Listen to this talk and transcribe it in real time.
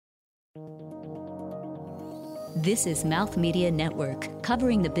This is Mouth Media Network,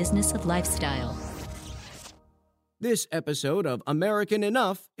 covering the business of lifestyle. This episode of American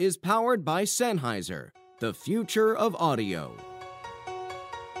Enough is powered by Sennheiser, the future of audio.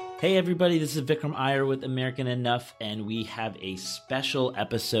 Hey everybody, this is Vikram Iyer with American Enough, and we have a special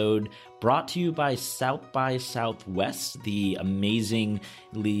episode brought to you by South by Southwest, the amazingly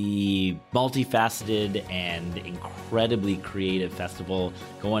multifaceted and incredibly creative festival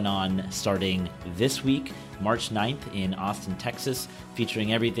going on starting this week, March 9th in Austin, Texas,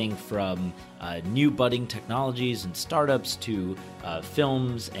 featuring everything from new budding technologies and startups to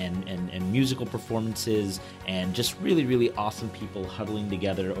films and musical performances, and just really, really awesome people huddling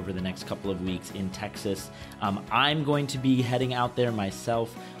together over the next couple of weeks in Texas. I'm going to be heading out there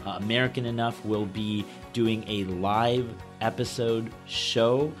myself. American Enough will be doing a live episode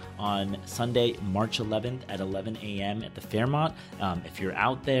show on Sunday, March 11th at 11 a.m. at the Fairmont. If you're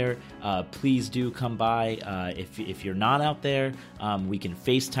out there, please do come by. If you're not out there, we can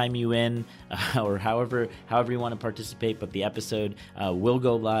FaceTime you in or however you want to participate, but the episode will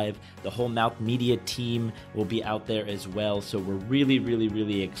go live. The whole Mouth Media team will be out there as well, so we're really, really,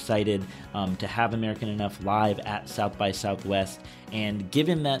 really excited to have American Enough live at South by Southwest. And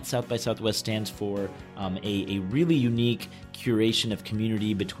given that South by Southwest stands for a really unique curation of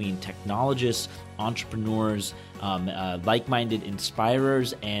community between technologists, entrepreneurs, like-minded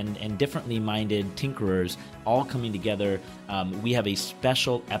inspirers, and differently minded tinkerers all coming together, we have a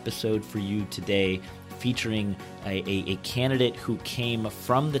special episode for you today featuring a candidate who came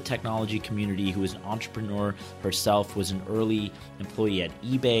from the technology community, who is an entrepreneur herself, was an early employee at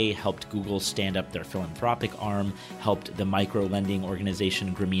eBay, helped Google stand up their philanthropic arm, helped the micro-lending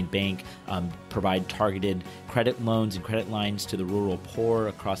organization Grameen Bank provide targeted credit loans and credit lines to the rural poor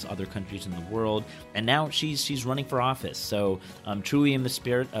across other countries in the world. And now she's running for office. So truly in the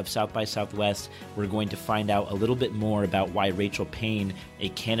spirit of South by Southwest, we're going to find out a little bit more about why Rachel Payne, a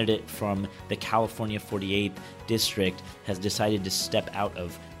candidate from the California 48th district, has decided to step out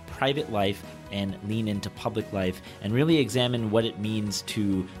of private life and lean into public life and really examine what it means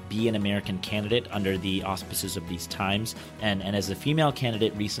to be an American candidate under the auspices of these times. And as a female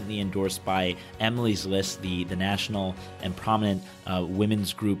candidate recently endorsed by Emily's List, the national and prominent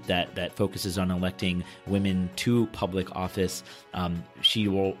women's group that focuses on electing women to public office, she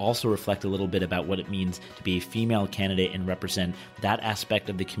will also reflect a little bit about what it means to be a female candidate and represent that aspect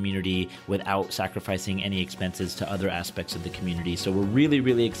of the community without sacrificing any expenses to other aspects of the community. So we're really,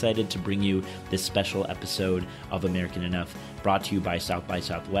 really excited to bring you this special episode of American Enough, brought to you by South by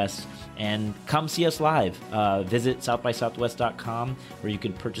Southwest. And come see us live. Visit southbysouthwest.com, where you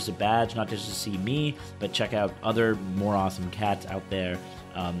can purchase a badge, not just to see me, but check out other more awesome cats out there.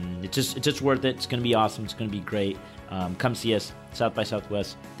 It's just worth it. It's going to be awesome. It's going to be great. Come see us, South by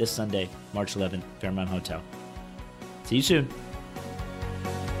Southwest, this Sunday, March 11th, Fairmont Hotel. See you soon.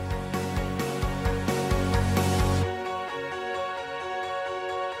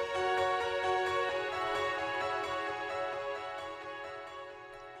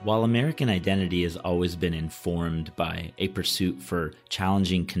 While American identity has always been informed by a pursuit for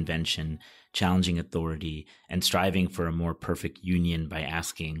challenging convention, challenging authority, and striving for a more perfect union by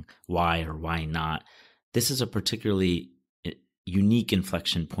asking why or why not, this is a particularly unique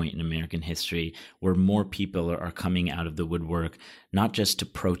inflection point in American history where more people are coming out of the woodwork, not just to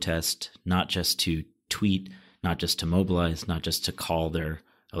protest, not just to tweet, not just to mobilize, not just to call their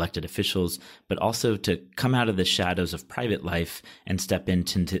elected officials, but also to come out of the shadows of private life and step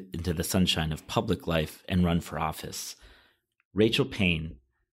into the sunshine of public life and run for office. Rachel Payne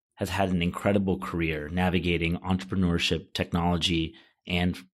has had an incredible career navigating entrepreneurship, technology,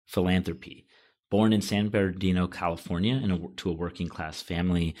 and philanthropy. Born in San Bernardino, California, to a working-class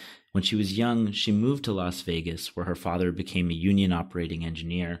family, when she was young, she moved to Las Vegas, where her father became a union operating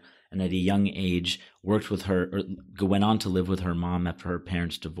engineer, and at a young age went on to live with her mom after her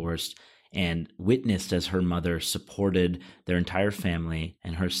parents divorced, and witnessed as her mother supported their entire family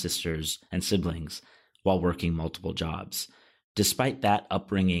and her sisters and siblings while working multiple jobs. Despite that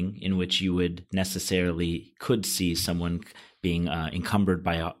upbringing, in which you could see someone being encumbered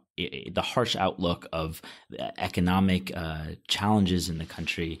by the harsh outlook of economic challenges in the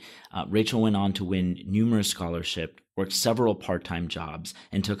country, Rachel went on to win numerous scholarships, worked several part-time jobs,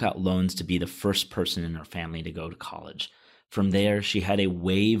 and took out loans to be the first person in her family to go to college. From there, she had a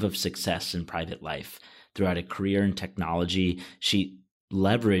wave of success in private life. Throughout a career in technology, she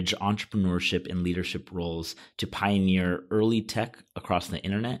leveraged entrepreneurship and leadership roles to pioneer early tech across the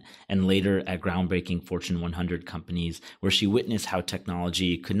internet and later at groundbreaking Fortune 100 companies, where she witnessed how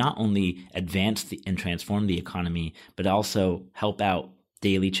technology could not only advance and transform the economy, but also help out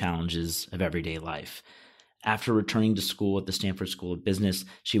daily challenges of everyday life. After returning to school at the Stanford School of Business,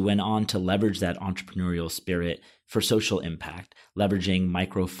 she went on to leverage that entrepreneurial spirit for social impact, leveraging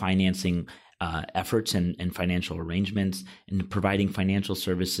microfinancing efforts and financial arrangements, and providing financial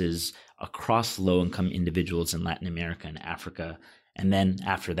services across low-income individuals in Latin America and Africa. And then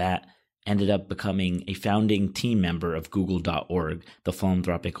after that, ended up becoming a founding team member of Google.org, the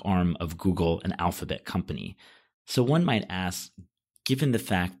philanthropic arm of Google, an Alphabet company. So one might ask, given the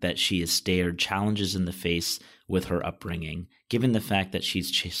fact that she has stared challenges in the face with her upbringing, given the fact that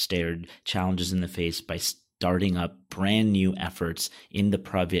she's stared challenges in the face by starting up brand new efforts in the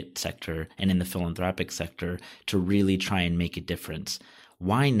private sector and in the philanthropic sector to really try and make a difference,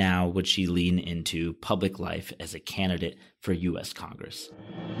 why now would she lean into public life as a candidate for U.S. Congress?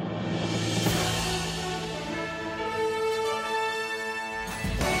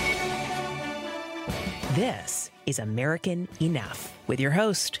 This is American Enough with your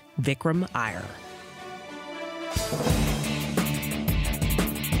host, Vikram Iyer.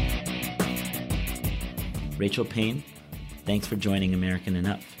 Rachel Payne, thanks for joining American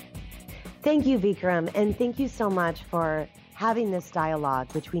Enough. Thank you, Vikram, and thank you so much for having this dialogue,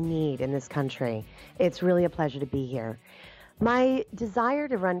 which we need in this country. It's really a pleasure to be here. My desire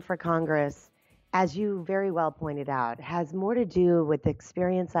to run for Congress, as you very well pointed out, has more to do with the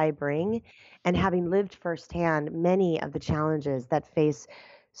experience I bring and having lived firsthand many of the challenges that face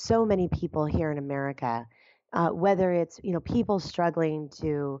so many people here in America, whether it's people struggling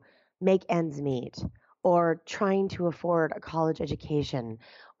to make ends meet, or trying to afford a college education,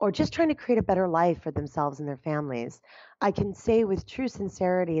 or just trying to create a better life for themselves and their families. I can say with true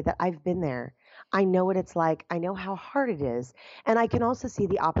sincerity that I've been there. I know what it's like. I know how hard it is. And I can also see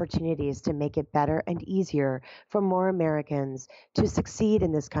the opportunities to make it better and easier for more Americans to succeed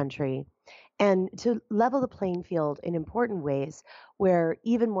in this country and to level the playing field in important ways where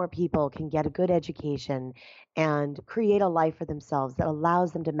even more people can get a good education and create a life for themselves that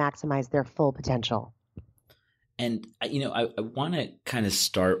allows them to maximize their full potential. And, I want to kind of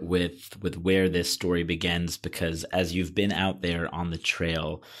start with where this story begins, because as you've been out there on the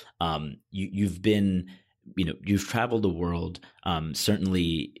trail, you've been, you've traveled the world,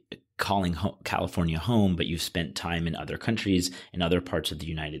 certainly calling California home, but you've spent time in other countries, in other parts of the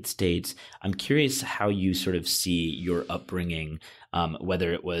United States. I'm curious how you sort of see your upbringing,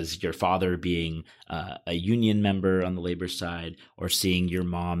 whether it was your father being a union member on the labor side, or seeing your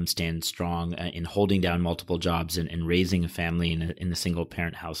mom stand strong in holding down multiple jobs and raising a family in a single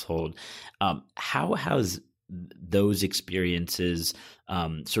parent household. How has those experiences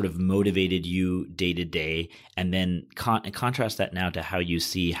sort of motivated you day to day, and then contrast that now to how you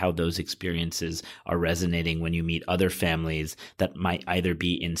see how those experiences are resonating when you meet other families that might either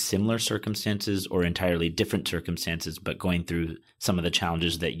be in similar circumstances or entirely different circumstances, but going through some of the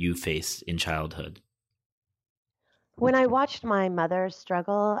challenges that you face in childhood. When I watched my mother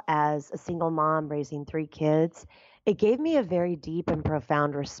struggle as a single mom raising 3 kids, it gave me a very deep and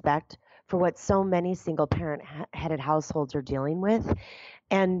profound respect for what so many single-parent-headed households are dealing with.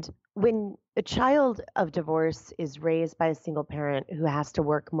 And when a child of divorce is raised by a single parent who has to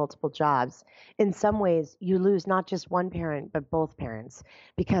work multiple jobs, in some ways you lose not just one parent, but both parents,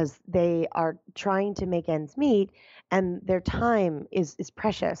 because they are trying to make ends meet and their time is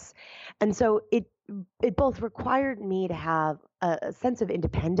precious. And so it both required me to have a sense of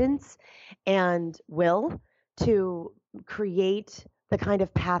independence and will to create the kind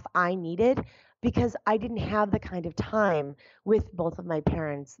of path I needed, because I didn't have the kind of time with both of my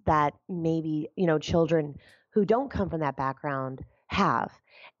parents that maybe, children who don't come from that background have.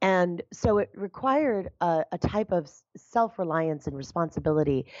 And so it required a type of self-reliance and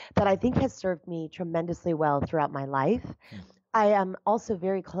responsibility that I think has served me tremendously well throughout my life. I am also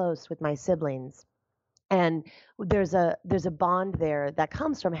very close with my siblings. And there's a bond there that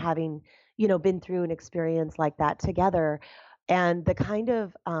comes from having, been through an experience like that together. And the kind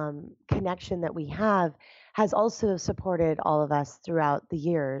of connection that we have has also supported all of us throughout the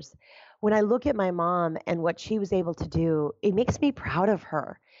years. When I look at my mom and what she was able to do, it makes me proud of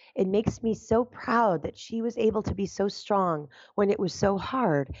her. It makes me so proud that she was able to be so strong when it was so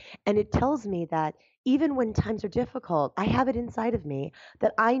hard. And it tells me that even when times are difficult, I have it inside of me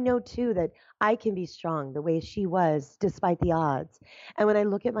that I know too that I can be strong the way she was despite the odds. And when I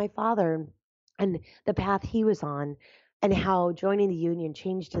look at my father and the path he was on, and how joining the union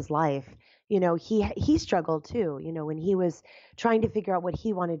changed his life. He struggled too, when he was trying to figure out what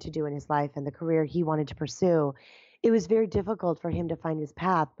he wanted to do in his life and the career he wanted to pursue. it was very difficult for him to find his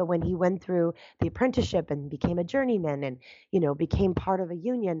path. But when he went through the apprenticeship and became a journeyman and, became part of a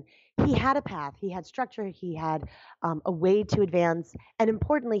union, he had a path, he had structure, he had a way to advance. And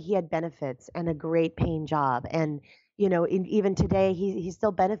importantly, he had benefits and a great paying job. And, even today, he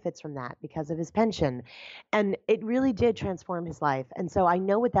still benefits from that because of his pension. And it really did transform his life. And so I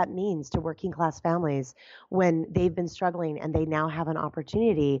know what that means to working class families when they've been struggling and they now have an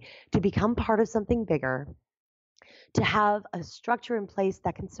opportunity to become part of something bigger, to have a structure in place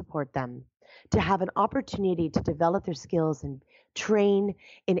that can support them, to have an opportunity to develop their skills and train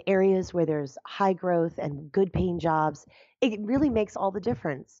in areas where there's high growth and good paying jobs. It really makes all the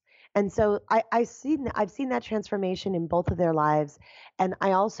difference. And so I've seen that transformation in both of their lives. And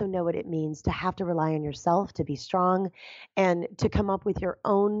I also know what it means to have to rely on yourself to be strong and to come up with your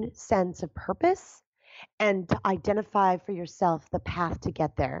own sense of purpose and to identify for yourself the path to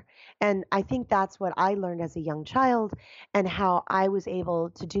get there. And I think that's what I learned as a young child and how I was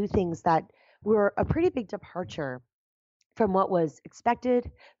able to do things that were a pretty big departure from what was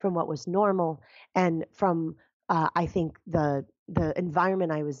expected, from what was normal, and from I think the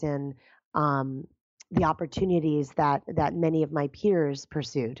environment I was in, the opportunities that many of my peers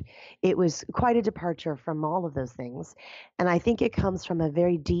pursued. It was quite a departure from all of those things, and I think it comes from a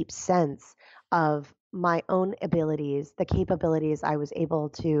very deep sense of my own abilities, the capabilities I was able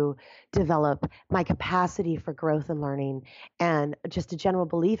to develop, my capacity for growth and learning, and just a general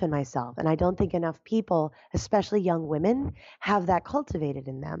belief in myself. And I don't think enough people, especially young women, have that cultivated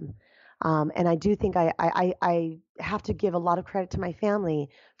in them. And I do think I have to give a lot of credit to my family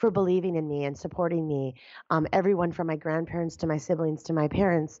for believing in me and supporting me. Everyone from my grandparents to my siblings to my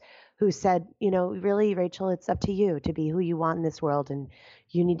parents who said, really, Rachel, it's up to you to be who you want in this world, and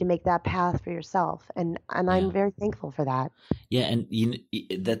you need to make that path for yourself. And I'm very thankful for that. Yeah, and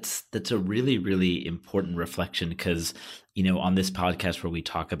that's a really, really important reflection because, on this podcast where we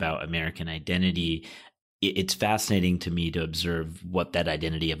talk about American identity, it's fascinating to me to observe what that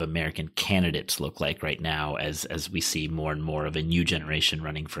identity of American candidates look like right now as we see more and more of a new generation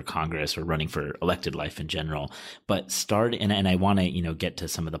running for Congress or running for elected life in general. But and I want to, get to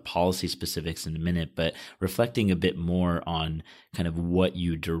some of the policy specifics in a minute, but reflecting a bit more on kind of what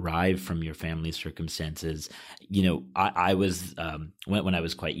you derive from your family circumstances. I was, when I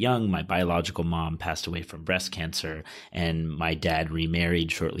was quite young, my biological mom passed away from breast cancer and my dad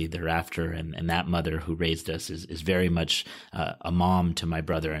remarried shortly thereafter. And that mother who raised us is very much a mom to my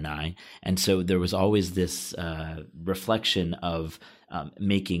brother and I. And so there was always this reflection of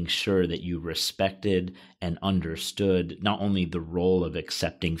making sure that you respected and understood not only the role of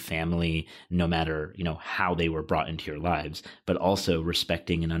accepting family, no matter, how they were brought into your lives, but also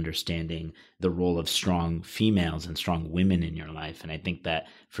respecting and understanding the role of strong females and strong women in your life. And I think that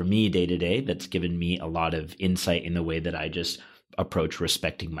for me, day to day, that's given me a lot of insight in the way that I just approach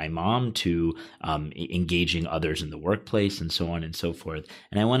respecting my mom to engaging others in the workplace and so on and so forth.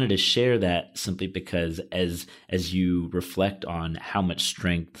 And I wanted to share that simply because as you reflect on how much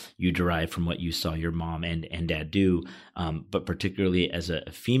strength you derive from what you saw your mom and dad do, but particularly as a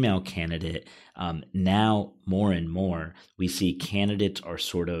female candidate, now more and more we see candidates are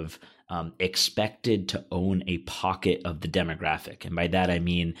sort of expected to own a pocket of the demographic. And by that, I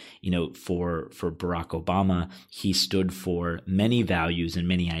mean, for Barack Obama, he stood for many values and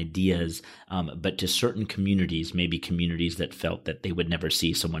many ideas, but to certain communities, maybe communities that felt that they would never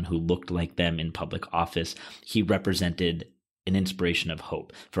see someone who looked like them in public office, he represented an inspiration of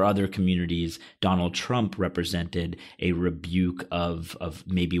hope. For other communities, Donald Trump represented a rebuke of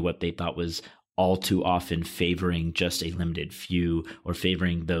maybe what they thought was all too often favoring just a limited few or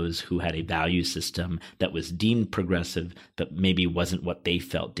favoring those who had a value system that was deemed progressive, but maybe wasn't what they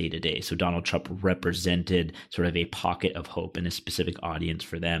felt day to day. So Donald Trump represented sort of a pocket of hope and a specific audience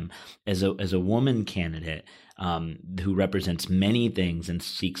for them. As a woman candidate, who represents many things and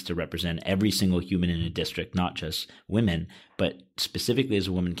seeks to represent every single human in a district, not just women, but specifically as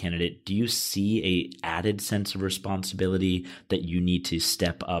a woman candidate, do you see a added sense of responsibility that you need to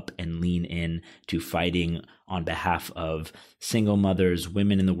step up and lean in to fighting on behalf of single mothers,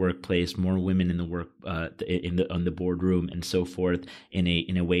 women in the workplace, more women in the work on the boardroom, and so forth,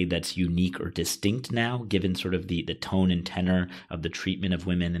 in a way that's unique or distinct now, given sort of the tone and tenor of the treatment of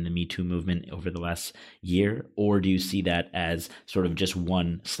women in the Me Too movement over the last year? Or do you see that as sort of just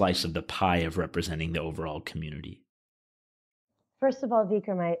one slice of the pie of representing the overall community? First of all,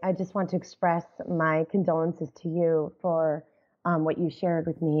 Vikram, I just want to express my condolences to you for what you shared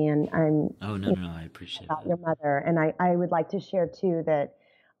with me, and I appreciate about that. your mother. And I would like to share too that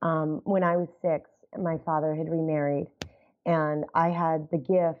when I was 6, my father had remarried, And I had the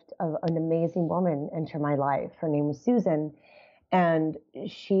gift of an amazing woman enter my life. Her name was Susan. And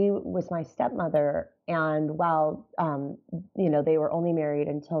she was my stepmother. And while, they were only married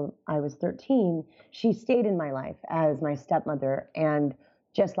until I was 13, she stayed in my life as my stepmother. And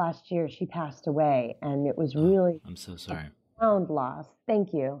just last year, she passed away. And it was really I'm so sorry. a profound loss.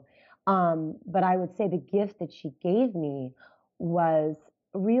 Thank you. But I would say the gift that she gave me was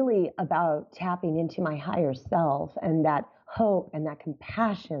really about tapping into my higher self and that hope and that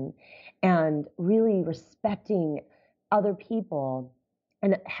compassion and really respecting other people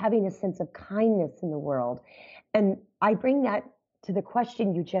and having a sense of kindness in the world. And I bring that to the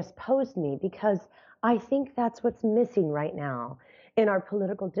question you just posed me because I think that's what's missing right now in our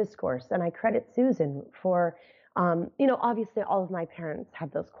political discourse. And I credit Susan for, obviously all of my parents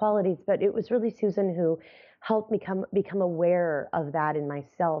have those qualities, but it was really Susan who helped me become aware of that in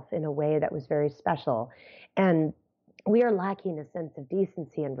myself in a way that was very special. And we are lacking a sense of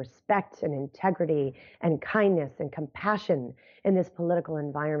decency and respect and integrity and kindness and compassion in this political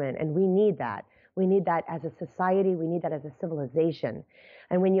environment. And we need that. We need that as a society. We need that as a civilization.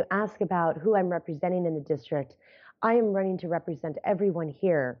 And when you ask about who I'm representing in the district, I am running to represent everyone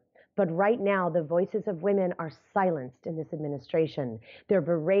here. But right now, the voices of women are silenced in this administration. They're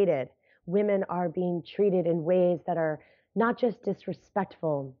berated. Women are being treated in ways that are not just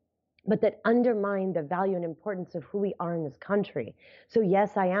disrespectful, but that undermine the value and importance of who we are in this country. So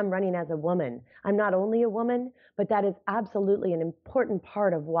yes, I am running as a woman. I'm not only a woman, but that is absolutely an important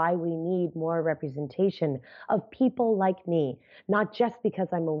part of why we need more representation of people like me, not just because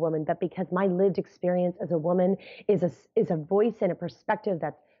I'm a woman, but because my lived experience as a woman is a voice and a perspective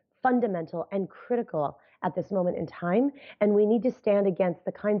that's fundamental and critical at this moment in time. And we need to stand against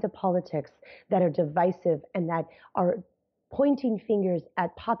the kinds of politics that are divisive and that are pointing fingers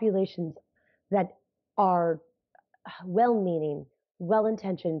at populations that are well-meaning,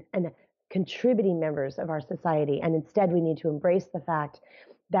 well-intentioned, and contributing members of our society. And instead, we need to embrace the fact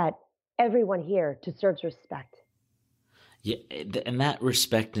that everyone here deserves respect. Yeah, and that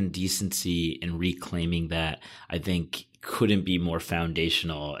respect and decency and reclaiming that, I think, couldn't be more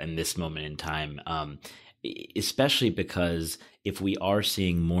foundational in this moment in time. Especially because if we are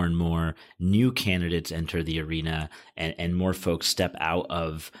seeing more and more new candidates enter the arena and more folks step out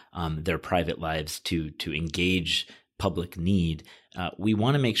of their private lives to engage public need, we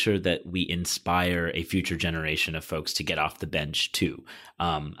want to make sure that we inspire a future generation of folks to get off the bench too.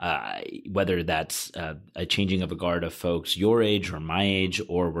 Whether that's a changing of a guard of folks your age or my age,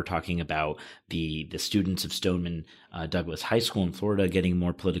 or we're talking about the students of Stoneman Douglas High School in Florida getting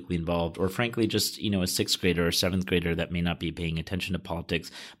more politically involved, or frankly, just, a sixth grader or seventh grader that may not be paying attention to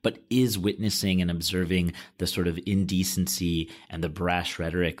politics, but is witnessing and observing the sort of indecency and the brash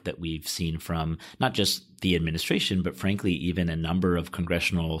rhetoric that we've seen from not just the administration, but frankly, even a number of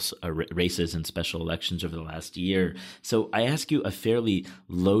congressional races and special elections over the last year. So I ask you a fairly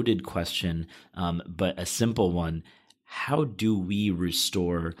loaded question, but a simple one. How do we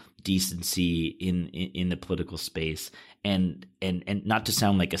restore decency in the political space? And not to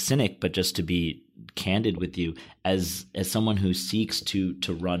sound like a cynic, but just to be candid with you, as someone who seeks to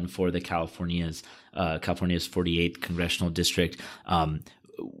run for the California's 48th congressional district,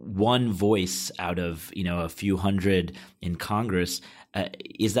 one voice out of a few hundred in Congress,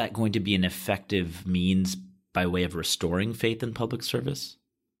 is that going to be an effective means by way of restoring faith in public service?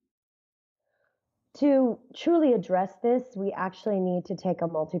 To truly address this, we actually need to take a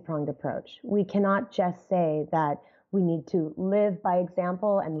multi-pronged approach. We cannot just say that we need to live by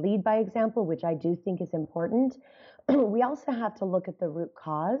example and lead by example, which I do think is important. We also have to look at the root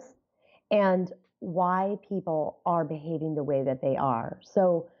cause and why people are behaving the way that they are.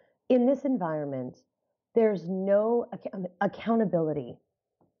 So in this environment, there's no accountability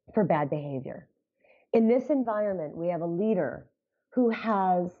for bad behavior. In this environment, we have a leader who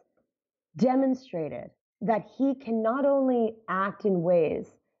has demonstrated that he can not only act in ways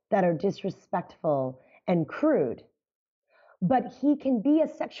that are disrespectful and crude, but he can be a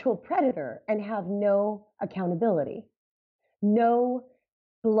sexual predator and have no accountability, no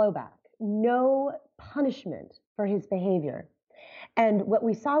blowback, no punishment for his behavior. And what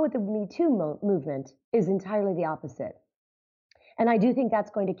we saw with the Me Too movement is entirely the opposite. And I do think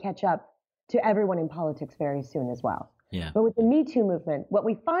that's going to catch up to everyone in politics very soon as well. Yeah. But with the Me Too movement, what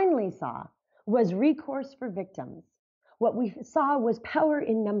we finally saw was recourse for victims. What we saw was power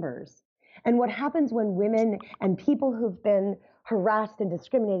in numbers. And what happens when women and people who've been harassed and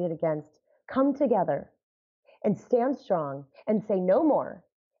discriminated against come together and stand strong and say no more,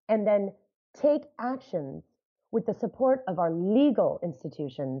 and then take actions with the support of our legal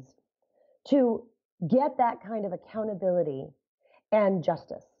institutions to get that kind of accountability and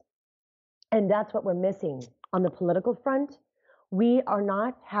justice. And that's what we're missing on the political front. We are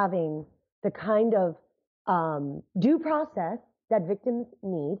not having the kind of due process that victims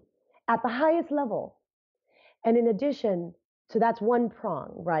need at the highest level. And in addition, so that's one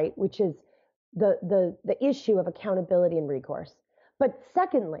prong, right, which is the issue of accountability and recourse. But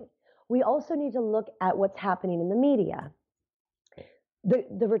secondly, we also need to look at what's happening in the media.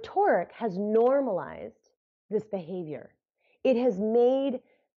 The rhetoric has normalized this behavior. It has made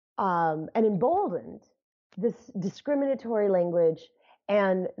and emboldened this discriminatory language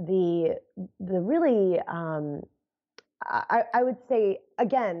and the really, I would say,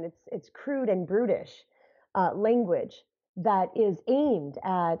 again, it's crude and brutish language that is aimed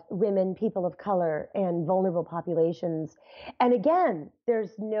at women, people of color, and vulnerable populations. And again,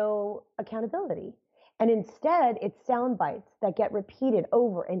 there's no accountability. And instead, it's sound bites that get repeated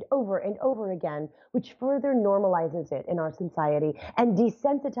over and over and over again, which further normalizes it in our society and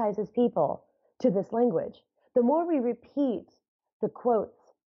desensitizes people to this language. The more we repeat the quotes,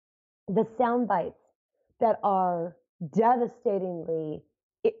 the sound bites that are devastatingly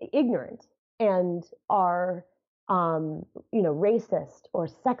ignorant and are racist or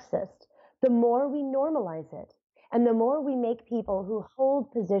sexist, the more we normalize it. And the more we make people who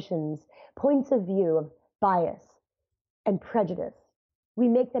hold positions, points of view of bias and prejudice, we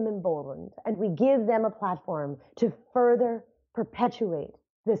make them emboldened and we give them a platform to further perpetuate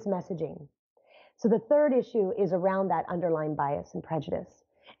this messaging. So the third issue is around that underlying bias and prejudice.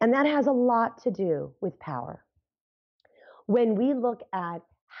 And that has a lot to do with power. When we look at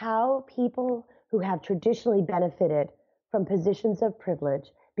how people who have traditionally benefited from positions of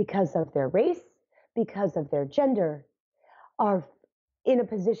privilege because of their race, because of their gender, are in a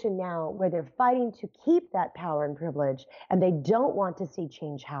position now where they're fighting to keep that power and privilege, and they don't want to see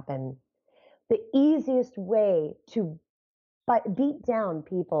change happen. The easiest way to beat down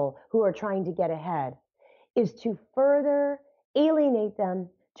people who are trying to get ahead is to further alienate them,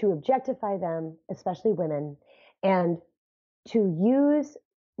 to objectify them, especially women, and to use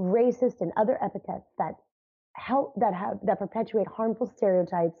racist and other epithets that perpetuate harmful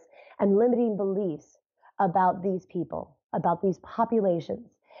stereotypes and limiting beliefs about these people, about these populations.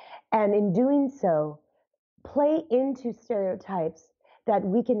 And in doing so, play into stereotypes that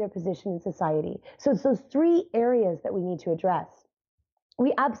weaken their position in society. So it's those three areas that we need to address.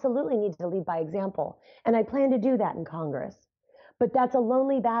 We absolutely need to lead by example, and I plan to do that in Congress. But that's a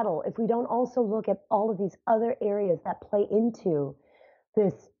lonely battle if we don't also look at all of these other areas that play into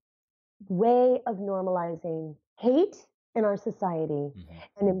this way of normalizing hate in our society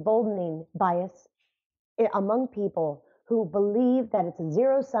and emboldening bias among people who believe that it's a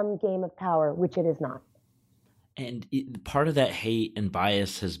zero-sum game of power, which it is not. And part of that hate and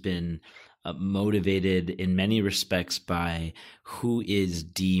bias has been motivated in many respects by who is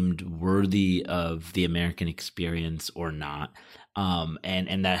deemed worthy of the American experience or not.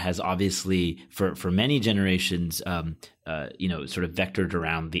 And that has obviously for many generations, sort of vectored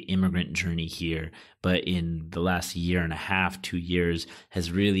around the immigrant journey here. But in the last year and a half, 2 years,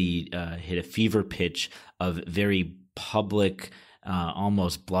 has really hit a fever pitch of very public,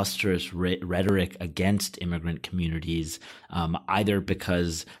 almost blusterous rhetoric against immigrant communities, either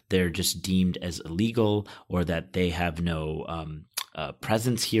because they're just deemed as illegal or that they have no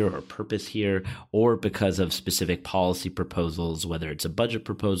presence here or purpose here, or because of specific policy proposals, whether it's a budget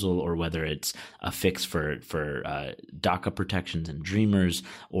proposal or whether it's a fix for DACA protections and Dreamers,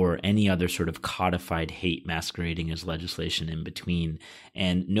 or any other sort of codified hate masquerading as legislation in between.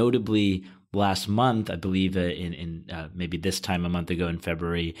 And notably, last month, I believe in maybe this time a month ago in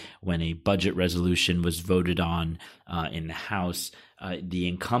February, when a budget resolution was voted on in the House, the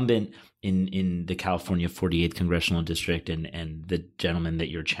incumbent in the California 48th Congressional District and the gentleman that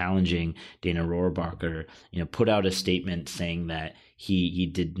you're challenging, Dana Rohrabacher, put out a statement saying that he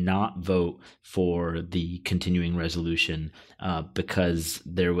did not vote for the continuing resolution because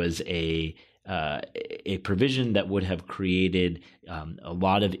there was a provision that would have created a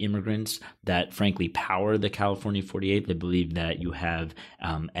lot of immigrants that frankly power the California 48. They believe that you have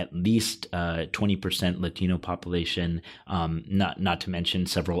at least 20% Latino population, not to mention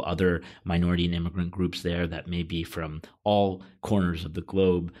several other minority and immigrant groups there that may be from all corners of the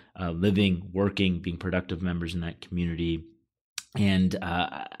globe, living, working, being productive members in that community. And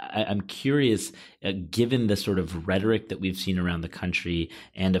I'm curious, given the sort of rhetoric that we've seen around the country,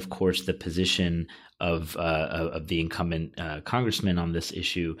 and of course the position of the incumbent congressman on this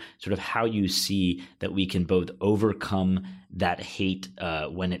issue, sort of how you see that we can both overcome that hate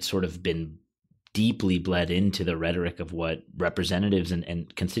when it's sort of been deeply bled into the rhetoric of what representatives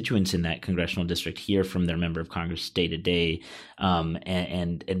and constituents in that congressional district hear from their member of Congress day to day,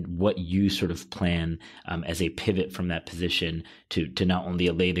 and what you sort of plan as a pivot from that position to not only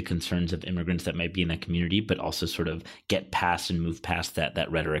allay the concerns of immigrants that might be in that community, but also sort of get past and move past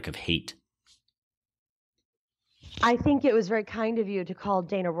that rhetoric of hate. I think it was very kind of you to call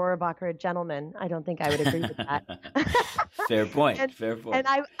Dana Rohrabacher a gentleman. I don't think I would agree with that. Fair point. Fair point.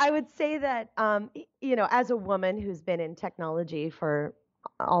 And I would say that, as a woman who's been in technology for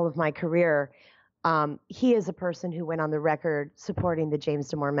all of my career, he is a person who went on the record supporting the James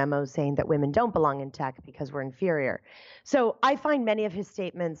Damore memo, saying that women don't belong in tech because we're inferior. So I find many of his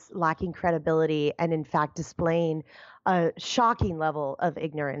statements lacking credibility and, in fact, displaying a shocking level of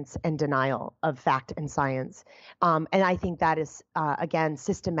ignorance and denial of fact and science. And I think that is, again,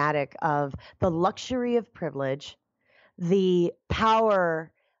 systematic of the luxury of privilege, the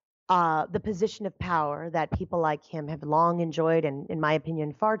power, the position of power that people like him have long enjoyed, and in my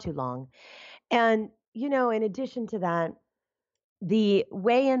opinion, far too long. And, in addition to that, the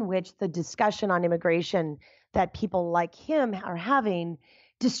way in which the discussion on immigration that people like him are having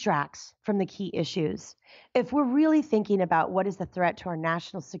distracts from the key issues. If we're really thinking about what is the threat to our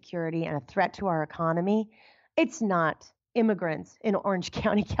national security and a threat to our economy, it's not immigrants in Orange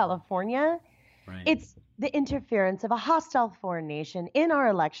County, California. Right. It's the interference of a hostile foreign nation in our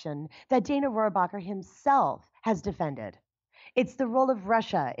election that Dana Rohrabacher himself has defended. It's the role of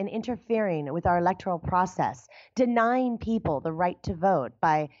Russia in interfering with our electoral process, denying people the right to vote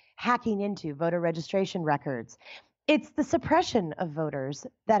by hacking into voter registration records. It's the suppression of voters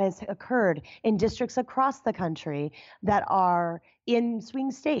that has occurred in districts across the country that are in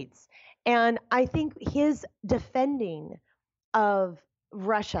swing states. And I think his defending of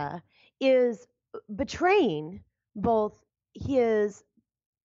Russia is betraying both his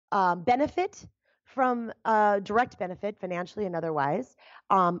benefit from direct benefit, financially and otherwise,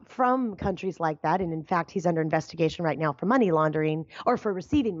 from countries like that. And in fact, he's under investigation right now for money laundering, or for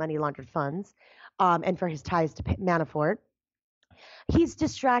receiving money laundered funds, and for his ties to Manafort. He's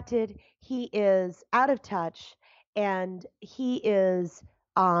distracted. He is out of touch, and he is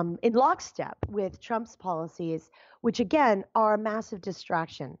in lockstep with Trump's policies, which again are a massive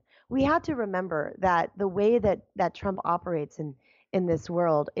distraction. We have to remember that the way that Trump operates in this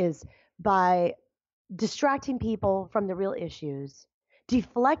world is by distracting people from the real issues,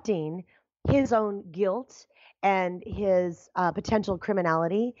 deflecting his own guilt and his potential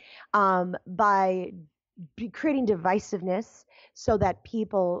criminality, by creating divisiveness so that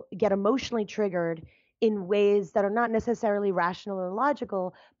people get emotionally triggered in ways that are not necessarily rational or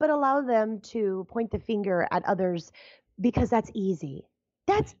logical, but allow them to point the finger at others because that's easy.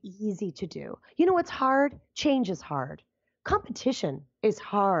 That's easy to do. You know what's hard? Change is hard. Competition is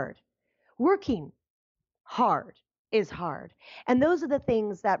hard. Working hard is hard. And those are the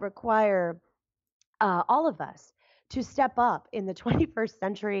things that require all of us to step up in the 21st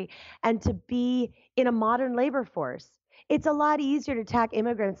century and to be in a modern labor force. It's a lot easier to attack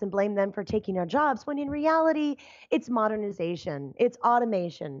immigrants and blame them for taking our jobs, when in reality, it's modernization, it's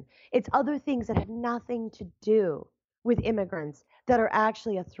automation, it's other things that have nothing to do with immigrants that are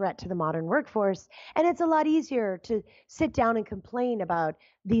actually a threat to the modern workforce. And it's a lot easier to sit down and complain about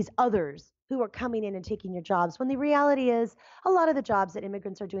these others who are coming in and taking your jobs, when the reality is a lot of the jobs that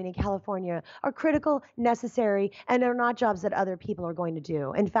immigrants are doing in California are critical, necessary, and are not jobs that other people are going to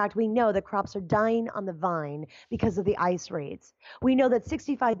do. In fact, we know that crops are dying on the vine because of the ICE raids. We know that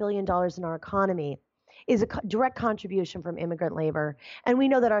 $65 billion in our economy is a direct contribution from immigrant labor. And we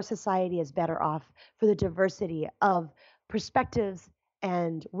know that our society is better off for the diversity of perspectives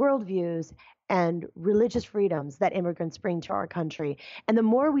and worldviews and religious freedoms that immigrants bring to our country. And the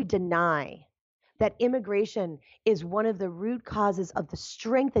more we deny that immigration is one of the root causes of the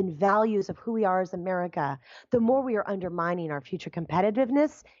strength and values of who we are as America, the more we are undermining our future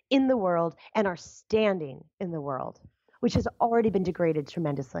competitiveness in the world and our standing in the world, which has already been degraded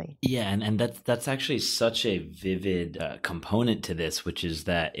tremendously. Yeah, and that's actually such a vivid component to this, which is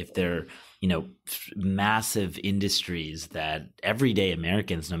that if they're massive industries that everyday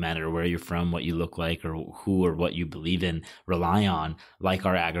Americans, no matter where you're from, what you look like, or who or what you believe in, rely on, like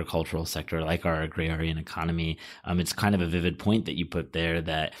our agricultural sector, like our agrarian economy. It's kind of a vivid point that you put there,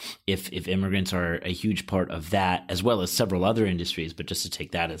 that if immigrants are a huge part of that, as well as several other industries, but just to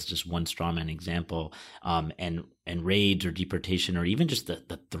take that as just one strawman example, and raids or deportation, or even just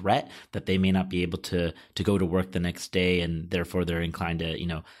the threat that they may not be able to go to work the next day, and therefore they're inclined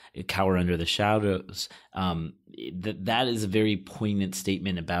to cower under under the shadows. That is a very poignant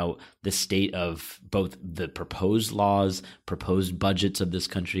statement about the state of both the proposed laws, proposed budgets of this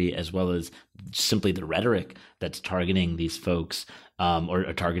country, as well as simply the rhetoric that's targeting these folks,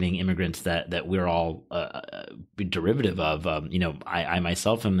 or targeting immigrants that we're all derivative of. I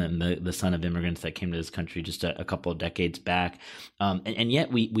myself am the son of immigrants that came to this country just a couple of decades back. And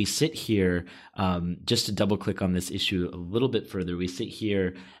yet we sit here, just to double click on this issue a little bit further, we sit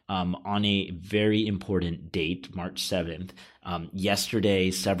here on a very important date, March 7th. Yesterday,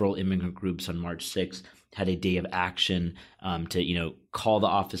 several immigrant groups on March 6th had a day of action to call the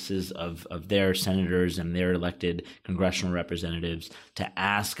offices of their senators and their elected congressional representatives to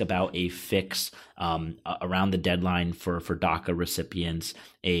ask about a fix around the deadline for DACA recipients,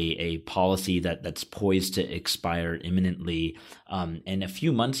 a policy that's poised to expire imminently. And a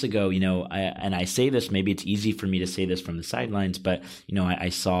few months ago, I say this, maybe it's easy for me to say this from the sidelines, but I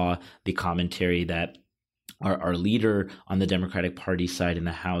saw the commentary that our leader on the Democratic Party side in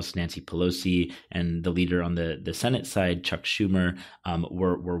the House, Nancy Pelosi, and the leader on the Senate side, Chuck Schumer,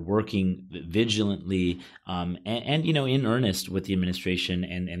 were working vigilantly and in earnest with the administration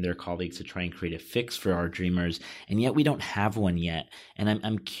and their colleagues to try and create a fix for our dreamers. And yet we don't have one yet. And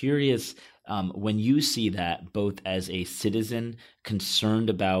I'm curious, when you see that, both as a citizen concerned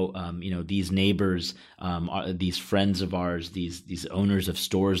about these neighbors, these friends of ours, these owners of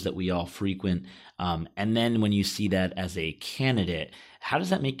stores that we all frequent, and then when you see that as a candidate, how does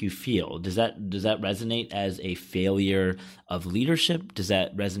that make you feel? Does that resonate as a failure of leadership? Does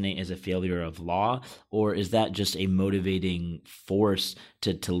that resonate as a failure of law? Or is that just a motivating force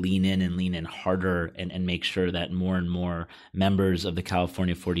to lean in harder and make sure that more and more members of the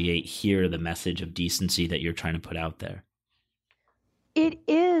California 48 hear the message of decency that you're trying to put out there? It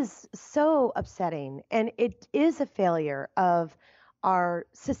is so upsetting, and it is a failure of our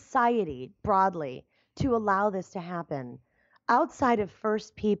society broadly to allow this to happen. Outside of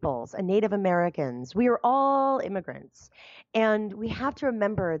First Peoples and Native Americans, we are all immigrants. And we have to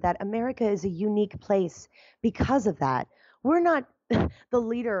remember that America is a unique place because of that. We're not the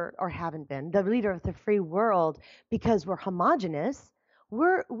leader, or haven't been, the leader of the free world because we're homogenous.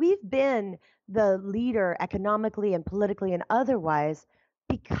 We've been the leader economically and politically and otherwise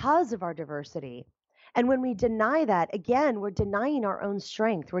because of our diversity. And when we deny that, again, we're denying our own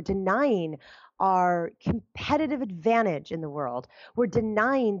strength. We're denying our competitive advantage in the world. We're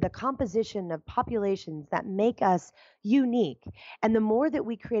denying the composition of populations that make us unique. And the more that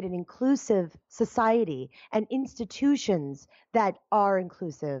we create an inclusive society and institutions that are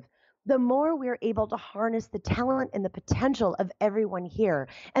inclusive, the more we're able to harness the talent and the potential of everyone here.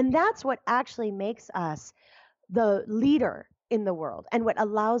 And that's what actually makes us the leader in the world and what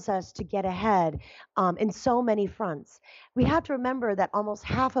allows us to get ahead in so many fronts. We have to remember that almost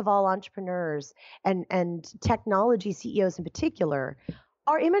half of all entrepreneurs and technology CEOs in particular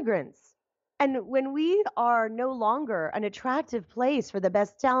are immigrants. And when we are no longer an attractive place for the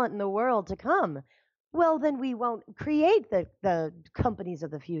best talent in the world to come, well, then we won't create the companies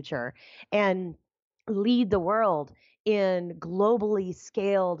of the future and lead the world in globally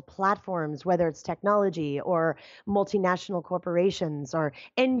scaled platforms, whether it's technology or multinational corporations or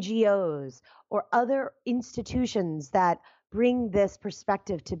NGOs or other institutions that bring this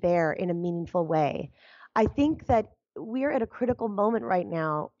perspective to bear in a meaningful way. I think that we're at a critical moment right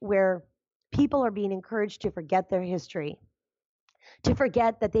now where people are being encouraged to forget their history, to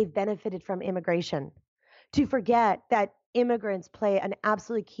forget that they've benefited from immigration, to forget that immigrants play an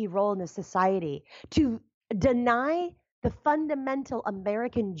absolutely key role in this society, to deny the fundamental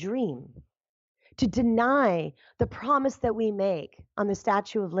American dream, to deny the promise that we make on the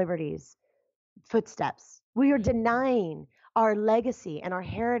Statue of Liberty's footsteps. We are denying our legacy and our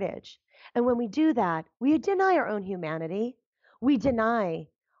heritage. And when we do that, we deny our own humanity. We deny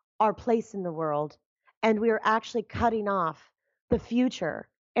our place in the world. And we are actually cutting off the future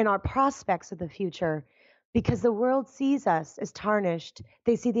and our prospects of the future because the world sees us as tarnished.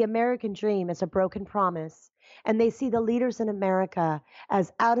 They see the American dream as a broken promise. And they see the leaders in America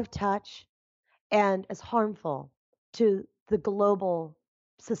as out of touch and as harmful to the global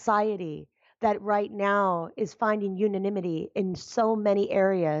society that right now is finding unanimity in so many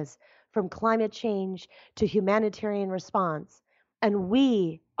areas, from climate change to humanitarian response. And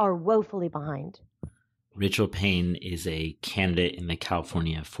we are woefully behind. Rachel Payne is a candidate in the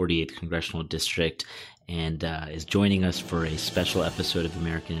California 48th Congressional District and is joining us for a special episode of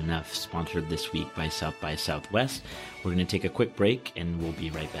American Enough, sponsored this week by South by Southwest. We're going to take a quick break, and we'll be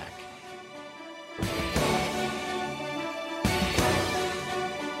right back.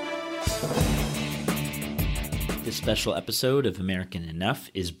 This special episode of American Enough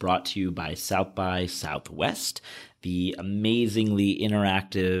is brought to you by South by Southwest, the amazingly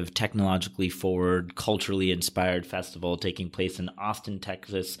interactive, technologically forward, culturally inspired festival taking place in Austin,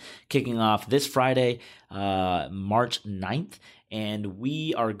 Texas, kicking off this Friday, March 9th. And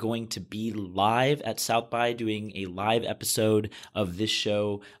we are going to be live at South by doing a live episode of this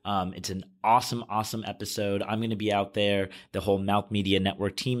show. It's an awesome episode. I'm going to be out there. The whole Mouth Media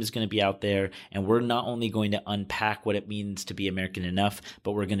Network team is going to be out there. And we're not only going to unpack what it means to be American Enough,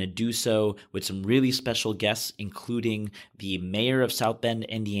 but we're going to do so with some really special guests, including the mayor of South Bend,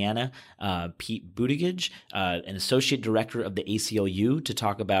 Indiana, Pete Buttigieg, an associate director of the ACLU, to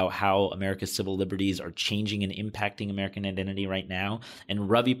talk about how America's civil liberties are changing and impacting American identity right now, and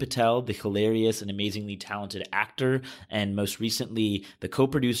Ravi Patel, the hilarious and amazingly talented actor, and most recently the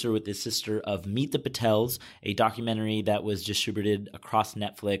co-producer with his sister of Meet the Patels, a documentary that was distributed across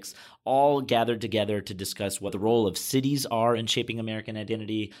Netflix, all gathered together to discuss what the role of cities are in shaping American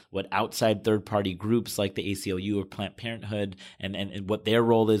identity, what outside third-party groups like the ACLU or Planned Parenthood and what their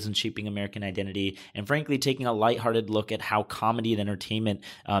role is in shaping American identity, and frankly taking a lighthearted look at how comedy and entertainment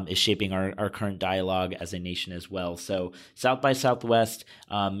is shaping our current dialogue as a nation as well. So South by Southwest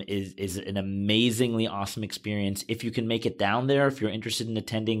is an amazingly awesome experience. If you can make it down there, if you're interested in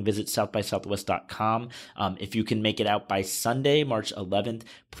attending, visit southbysouthwest.com. If you can make it out by Sunday, March 11th,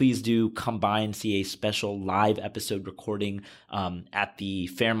 please do come by and see a special live episode recording at the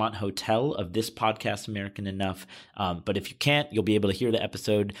Fairmont Hotel of this podcast, American Enough. But if you can't, you'll be able to hear the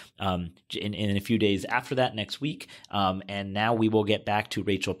episode in a few days after that, next week. And now we will get back to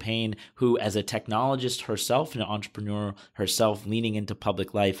Rachel Payne, who, as a technologist herself and an entrepreneur herself, leaning into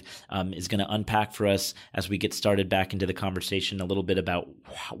public life, is going to unpack for us as we get started back into the conversation a little bit about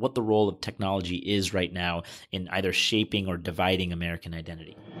what the role of technology is right now in either shaping or dividing American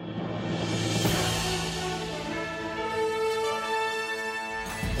identity.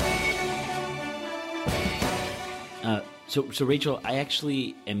 So Rachel, I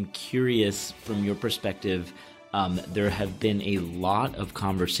actually am curious from your perspective. There have been a lot of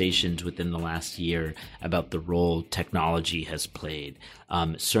conversations within the last year about the role technology has played.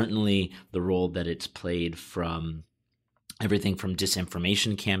 Certainly the role that it's played from everything from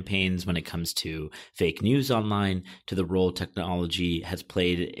disinformation campaigns when it comes to fake news online to the role technology has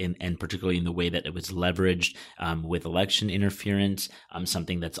played and particularly in the way that it was leveraged with election interference,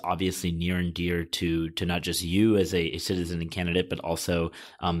 something that's obviously near and dear to not just you as a citizen and candidate, but also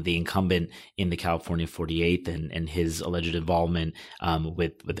the incumbent in the California 48th and his alleged involvement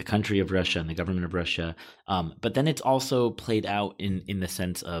with the country of Russia and the government of Russia. But then it's also played out in the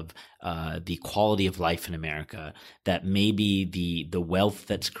sense of the quality of life in America, that maybe the wealth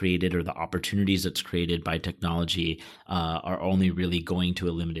that's created or the opportunities that's created by technology are only really going to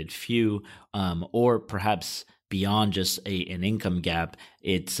a limited few, or perhaps beyond just an income gap,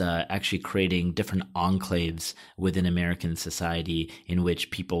 it's actually creating different enclaves within American society in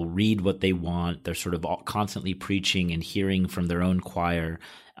which people read what they want. They're sort of constantly preaching and hearing from their own choir.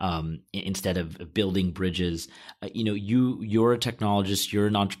 Instead of building bridges. You're a technologist, you're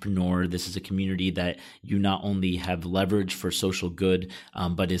an entrepreneur. This is a community that you not only have leverage for social good,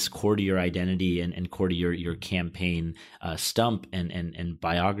 but is core to your identity and core to your campaign stump and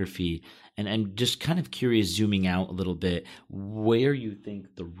biography. And just kind of curious, zooming out a little bit, where you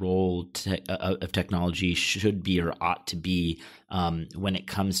think the role of technology should be or ought to be when it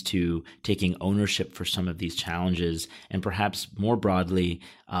comes to taking ownership for some of these challenges, and perhaps more broadly,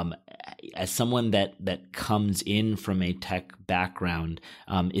 as someone that comes in from a tech background,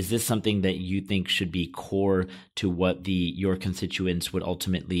 is this something that you think should be core to what your constituents would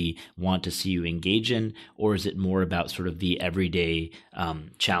ultimately want to see you engage in, or is it more about sort of the everyday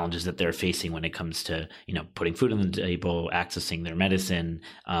challenges that they're facing when it comes to putting food on the table, accessing their medicine,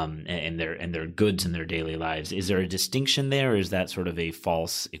 and their goods in their daily lives? Is there a distinction there, or is that sort of a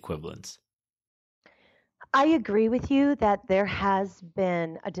false equivalence? I agree with you that there has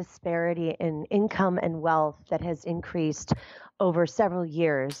been a disparity in income and wealth that has increased over several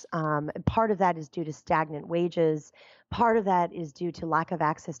years. Part of that is due to stagnant wages. Part of that is due to lack of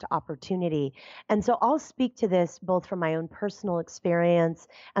access to opportunity. And so I'll speak to this both from my own personal experience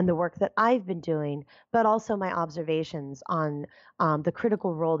and the work that I've been doing, but also my observations on the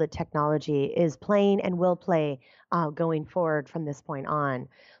critical role that technology is playing and will play going forward from this point on.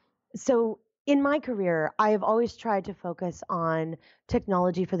 So in my career, I have always tried to focus on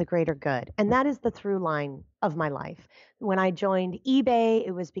technology for the greater good. And that is the through line of my life. When I joined eBay,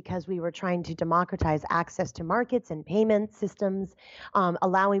 it was because we were trying to democratize access to markets and payment systems,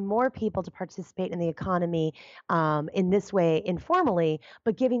 allowing more people to participate in the economy in this way informally,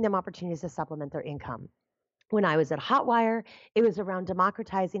 but giving them opportunities to supplement their income. When I was at Hotwire, it was around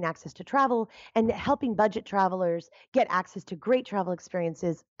democratizing access to travel and helping budget travelers get access to great travel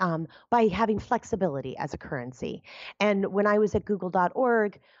experiences by having flexibility as a currency. And when I was at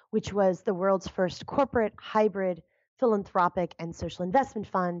Google.org, which was the world's first corporate hybrid philanthropic and social investment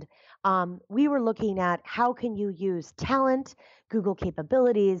fund, we were looking at how can you use talent, Google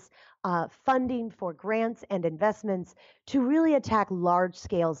capabilities, funding for grants and investments to really attack large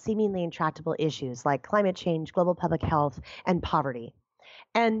scale, seemingly intractable issues like climate change, global public health, and poverty.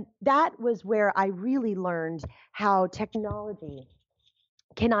 And that was where I really learned how technology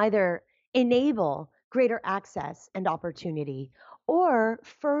can either enable greater access and opportunity or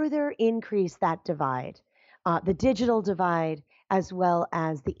further increase that divide, the digital divide, as well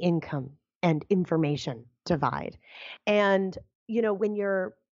as the income and information divide. And,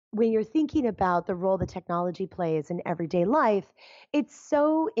 when you're thinking about the role that technology plays in everyday life, it's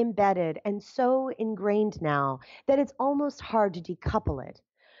so embedded and so ingrained now that it's almost hard to decouple it.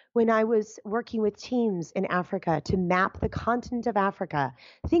 When I was working with teams in Africa to map the continent of Africa,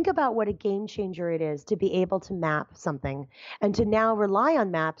 think about what a game changer it is to be able to map something and to now rely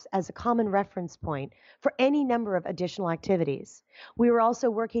on maps as a common reference point for any number of additional activities. We were also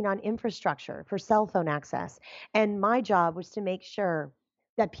working on infrastructure for cell phone access, and my job was to make sure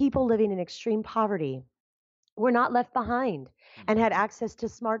that people living in extreme poverty were not left behind and had access to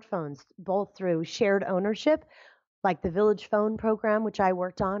smartphones, both through shared ownership, like the Village Phone program, which I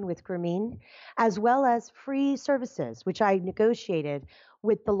worked on with Grameen, as well as free services, which I negotiated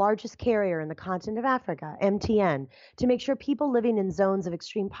with the largest carrier in the continent of Africa, MTN, to make sure people living in zones of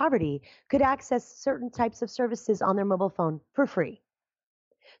extreme poverty could access certain types of services on their mobile phone for free,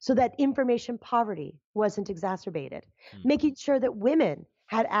 so that information poverty wasn't exacerbated, making sure that women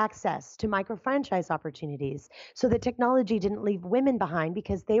had access to micro franchise opportunities so that technology didn't leave women behind,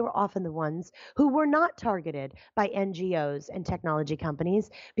 because they were often the ones who were not targeted by NGOs and technology companies,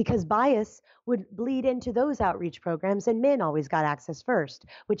 because bias would bleed into those outreach programs and men always got access first,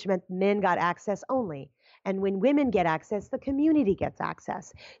 which meant men got access only. And when women get access, the community gets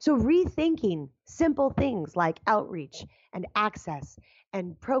access. So rethinking simple things like outreach and access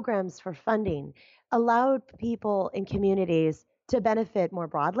and programs for funding allowed people in communities to benefit more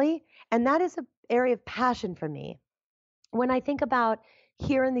broadly. And that is an area of passion for me. When I think about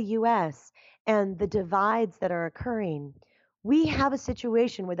here in the US and the divides that are occurring, we have a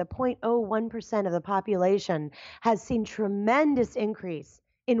situation where the 0.01% of the population has seen tremendous increase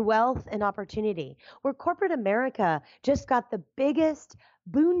in wealth and opportunity, where corporate America just got the biggest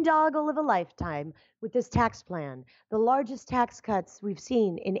boondoggle of a lifetime with this tax plan, the largest tax cuts we've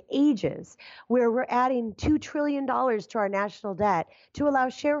seen in ages, where we're adding $2 trillion to our national debt to allow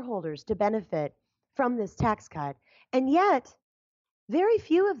shareholders to benefit from this tax cut. And yet, very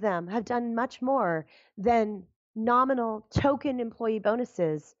few of them have done much more than nominal token employee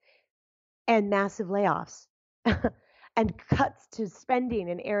bonuses and massive layoffs and cuts to spending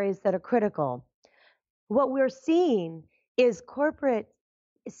in areas that are critical. What we're seeing is corporate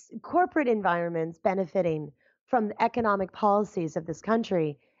environments benefiting from the economic policies of this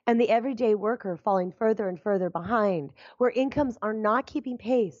country, and the everyday worker falling further and further behind, where incomes are not keeping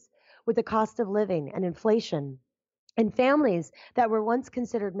pace with the cost of living and inflation. And families that were once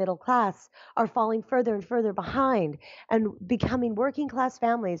considered middle class are falling further and further behind and becoming working class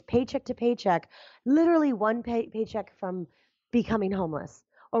families, paycheck to paycheck, literally one paycheck from becoming homeless,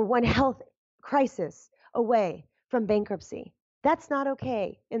 or one health crisis away from bankruptcy. That's not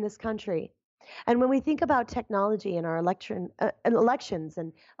okay in this country. And when we think about technology in our elections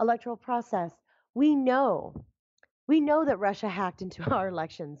and electoral process, we know that Russia hacked into our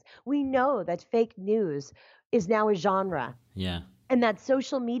elections. We know that fake news is now a genre. Yeah. And that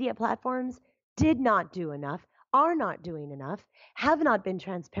social media platforms did not do enough, are not doing enough, have not been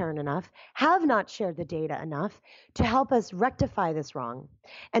transparent enough, have not shared the data enough to help us rectify this wrong.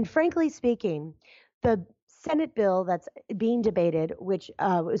 And frankly speaking, the Senate bill that's being debated, which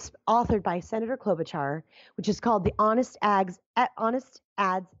was authored by Senator Klobuchar, which is called the Honest Ads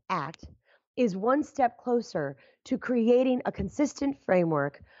Act, is one step closer to creating a consistent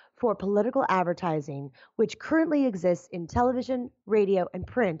framework for political advertising, which currently exists in television, radio, and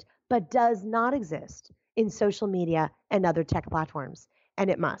print, but does not exist in social media and other tech platforms. And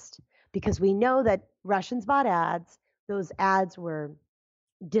it must, because we know that Russians bought ads. Those ads were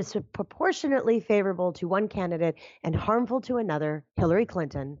disproportionately favorable to one candidate and harmful to another, Hillary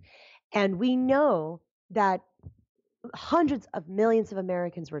Clinton. And we know that hundreds of millions of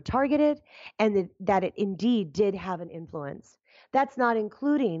Americans were targeted, and that it indeed did have an influence. That's not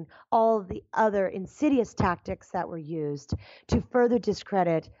including all of the other insidious tactics that were used to further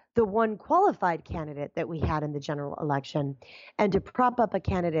discredit the one qualified candidate that we had in the general election and to prop up a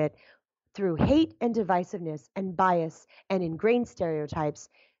candidate through hate and divisiveness and bias and ingrained stereotypes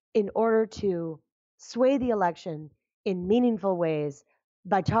in order to sway the election in meaningful ways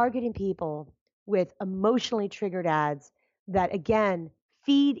by targeting people with emotionally triggered ads that, again,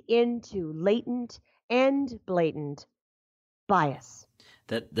 feed into latent and blatant bias.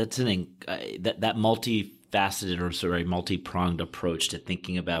 That's that multifaceted or sorry multi-pronged approach to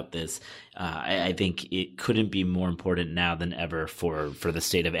thinking about this. I think it couldn't be more important now than ever for the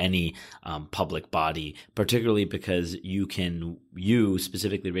state of any public body, particularly because you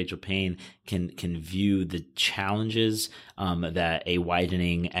specifically Rachel Payne can view the challenges that a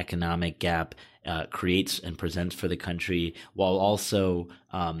widening economic gap creates and presents for the country, while also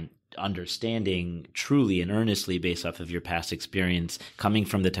understanding truly and earnestly, based off of your past experience coming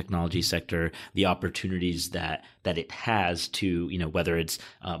from the technology sector, the opportunities that it has to, whether it's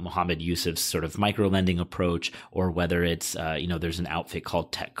Mohammed Yusuf's sort of micro lending approach, or whether it's there's an outfit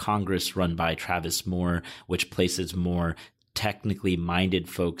called Tech Congress run by Travis Moore, which places more technically minded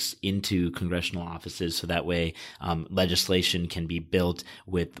folks into congressional offices, so that way legislation can be built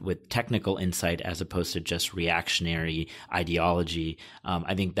with technical insight as opposed to just reactionary ideology.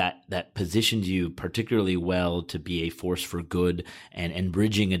 I think that positions you particularly well to be a force for good and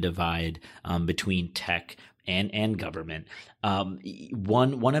bridging a divide between tech and government.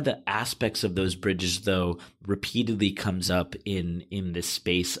 One of the aspects of those bridges, though, repeatedly comes up in this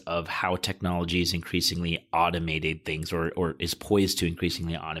space of how technology is increasingly automated things, or is poised to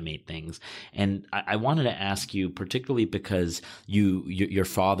increasingly automate things. And I wanted to ask you, particularly because your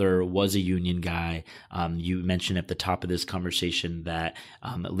father was a union guy. You mentioned at the top of this conversation that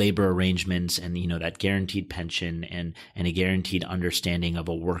labor arrangements and that guaranteed pension and a guaranteed understanding of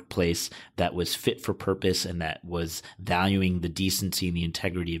a workplace that was fit for purpose and that was valuing the decency and the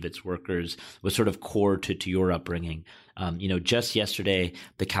integrity of its workers was sort of core to your upbringing. Just yesterday,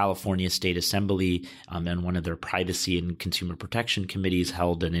 the California State Assembly and one of their privacy and consumer protection committees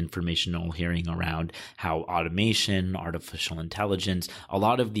held an informational hearing around how automation, artificial intelligence, a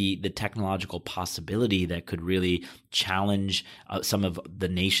lot of the technological possibility that could really challenge some of the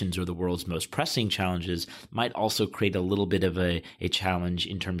nation's or the world's most pressing challenges might also create a little bit of a challenge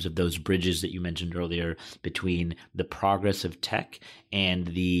in terms of those bridges that you mentioned earlier between the progress of tech and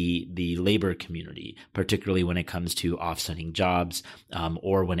the labor community, particularly when it comes to offsetting jobs,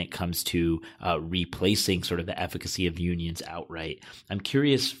 or when it comes to replacing sort of the efficacy of unions outright. I'm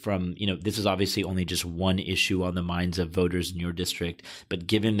curious this is obviously only just one issue on the minds of voters in your district, but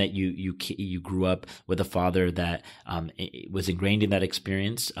given that you grew up with a father that was ingrained in that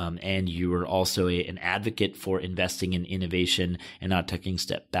experience, and you were also an advocate for investing in innovation and not taking a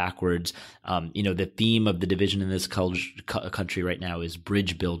step backwards, the theme of the division in this country right now is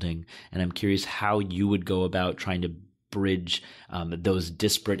bridge building. And I'm curious how you would go about trying to bridge those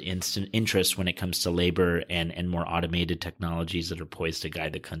disparate interests when it comes to labor and more automated technologies that are poised to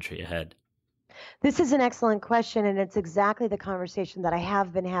guide the country ahead. This is an excellent question, and it's exactly the conversation that I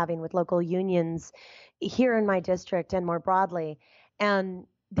have been having with local unions here in my district and more broadly. And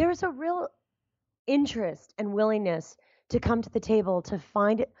there's a real interest and willingness to come to the table to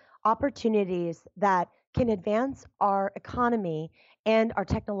find opportunities that can advance our economy and our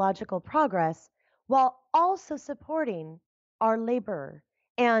technological progress while also supporting our labor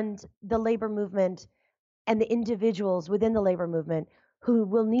and the labor movement and the individuals within the labor movement who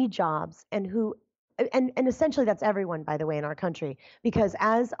will need jobs and essentially that's everyone, by the way, in our country, because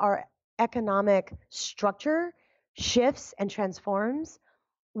as our economic structure shifts and transforms,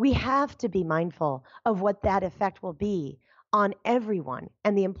 we have to be mindful of what that effect will be on everyone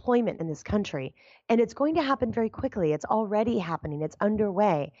and the employment in this country. And it's going to happen very quickly. It's already happening. It's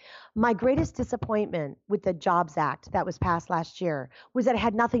underway. My greatest disappointment with the Jobs Act that was passed last year was that it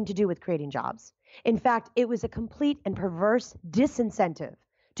had nothing to do with creating jobs. In fact, it was a complete and perverse disincentive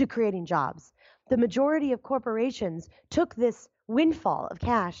to creating jobs. The majority of corporations took this windfall of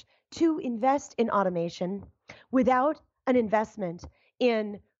cash to invest in automation without an investment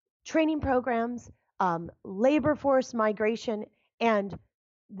in training programs, labor force migration, and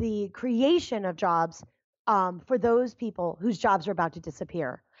the creation of jobs for those people whose jobs are about to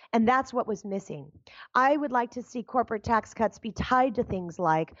disappear. And that's what was missing. I would like to see corporate tax cuts be tied to things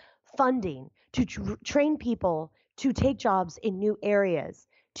like funding to train people to take jobs in new areas,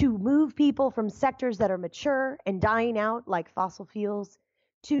 to move people from sectors that are mature and dying out like fossil fuels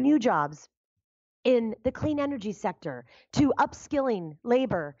to new jobs in the clean energy sector, to upskilling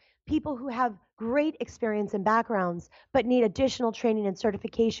labor, people who have great experience and backgrounds but need additional training and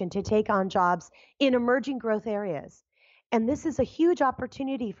certification to take on jobs in emerging growth areas. And this is a huge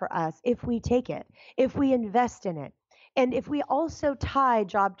opportunity for us if we take it, if we invest in it, and if we also tie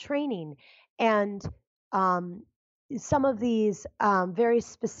job training and um, some of these very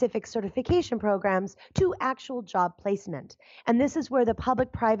specific certification programs to actual job placement. And this is where the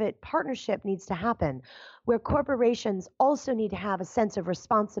public-private partnership needs to happen, where corporations also need to have a sense of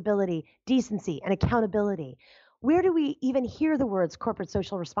responsibility, decency, and accountability. Where do we even hear the words corporate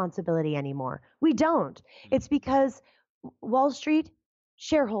social responsibility anymore? We don't. It's because Wall Street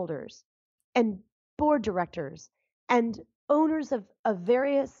shareholders and board directors and owners of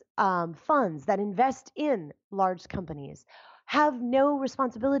various funds that invest in large companies have no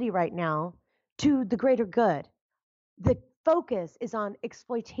responsibility right now to the greater good. The focus is on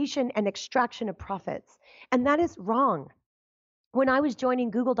exploitation and extraction of profits, and that is wrong. When I was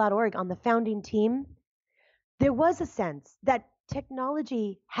joining Google.org on the founding team, there was a sense that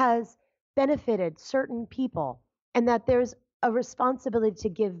technology has benefited certain people and that there's a responsibility to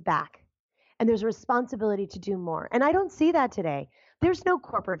give back and there's a responsibility to do more. And I don't see that today. There's no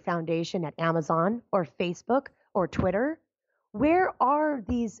corporate foundation at Amazon or Facebook or Twitter. Where are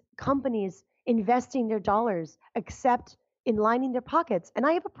these companies investing their dollars except in lining their pockets? And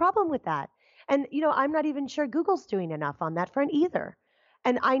I have a problem with that. And I'm not even sure Google's doing enough on that front either.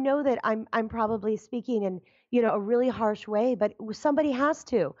 And I know that I'm probably speaking in a really harsh way, but somebody has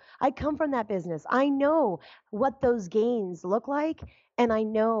to. I come from that business. I know what those gains look like, and I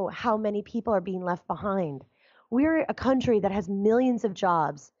know how many people are being left behind. We're a country that has millions of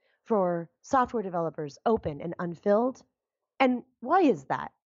jobs for software developers open and unfilled. And why is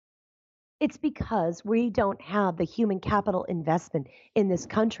that? It's because we don't have the human capital investment in this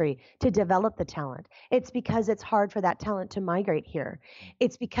country to develop the talent. It's because it's hard for that talent to migrate here.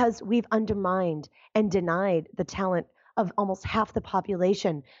 It's because we've undermined and denied the talent of almost half the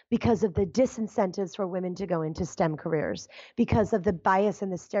population because of the disincentives for women to go into STEM careers, because of the bias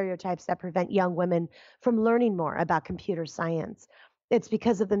and the stereotypes that prevent young women from learning more about computer science. It's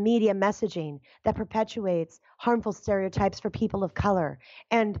because of the media messaging that perpetuates harmful stereotypes for people of color.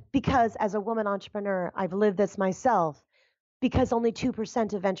 And because as a woman entrepreneur, I've lived this myself, because only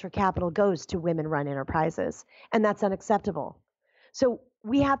 2% of venture capital goes to women-run enterprises, and that's unacceptable. So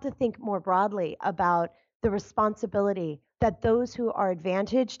we have to think more broadly about the responsibility that those who are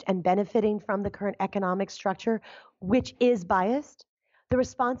advantaged and benefiting from the current economic structure, which is biased, the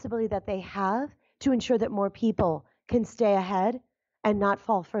responsibility that they have to ensure that more people can stay ahead and not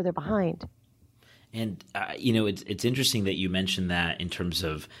fall further behind. And, it's interesting that you mentioned that in terms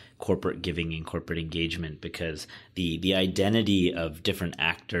of corporate giving and corporate engagement, because the identity of different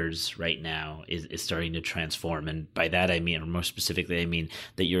actors right now is starting to transform. And by that, I mean, or more specifically, I mean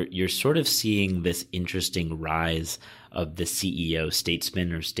that you're sort of seeing this interesting rise of the CEO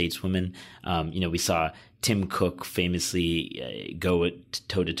statesman or stateswoman. We saw Tim Cook famously go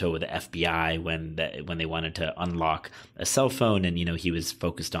toe-to-toe with the FBI when they wanted to unlock a cell phone, and he was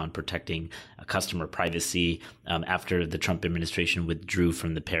focused on protecting customer privacy. After the Trump administration withdrew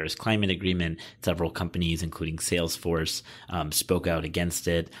from the Paris Climate Agreement, several companies, including Salesforce, spoke out against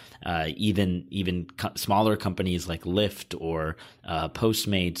it. Even smaller companies like Lyft or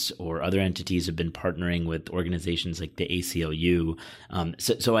Postmates or other entities have been partnering with organizations like the ACLU.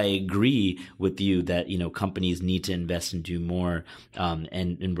 So I agree with you that companies need to invest and do more.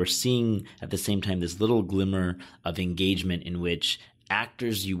 And we're seeing at the same time this little glimmer of engagement in which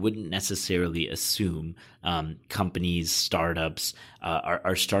actors you wouldn't necessarily assume, companies, startups,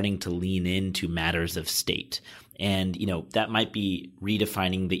 are starting to lean into matters of state. And, that might be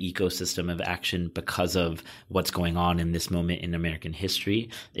redefining the ecosystem of action because of what's going on in this moment in American history.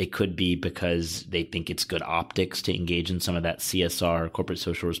 It could be because they think it's good optics to engage in some of that CSR, corporate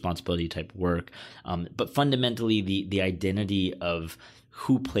social responsibility type work. But fundamentally, the identity of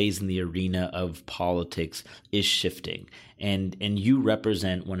who plays in the arena of politics is shifting. And you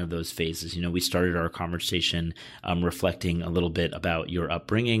represent one of those phases. We started our conversation reflecting a little bit about your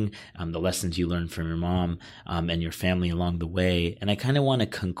upbringing, the lessons you learned from your mom and your family along the way. And I kind of want to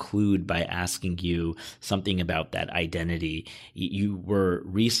conclude by asking you something about that identity. You were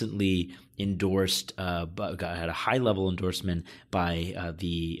recently endorsed, had a high-level endorsement by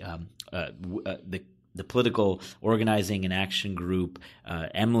the political organizing and action group,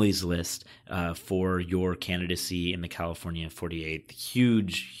 Emily's List, for your candidacy in the California 48th.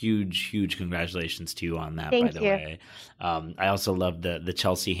 Huge congratulations to you on that, by the way. I also love the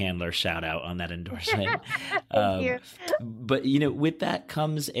Chelsea Handler shout out on that endorsement. Thank you. But, with that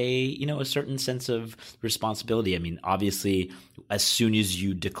comes a certain sense of responsibility. I mean, obviously, as soon as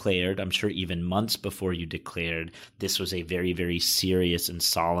you declared, I'm sure even months before you declared, this was a very, very serious and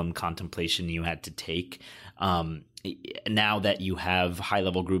solemn contemplation you had to take. make. Now that you have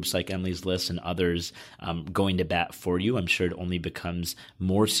high-level groups like Emily's List and others going to bat for you, I'm sure it only becomes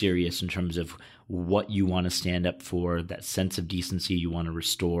more serious in terms of what you want to stand up for, that sense of decency you want to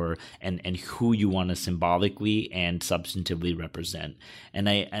restore, and who you want to symbolically and substantively represent. And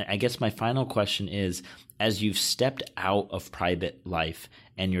I guess my final question is, as you've stepped out of private life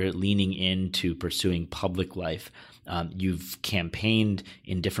and you're leaning into pursuing public life, you've campaigned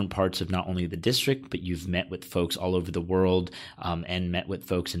in different parts of not only the district, but you've met with folks all over the world and met with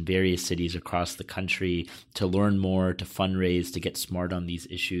folks in various cities across the country to learn more, to fundraise, to get smart on these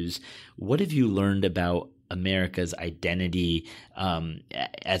issues. What have you learned about America's identity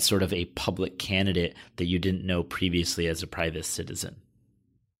as sort of a public candidate that you didn't know previously as a private citizen?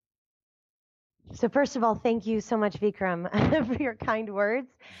 So first of all, thank you so much, Vikram, for your kind words.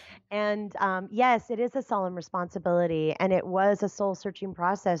 And yes, it is a solemn responsibility, and it was a soul-searching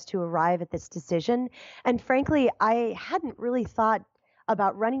process to arrive at this decision. And frankly, I hadn't really thought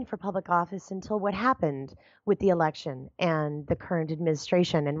about running for public office until what happened with the election and the current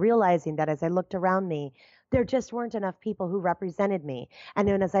administration, and realizing that as I looked around me, there just weren't enough people who represented me. And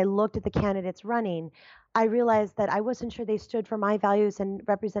then as I looked at the candidates running, I realized that I wasn't sure they stood for my values and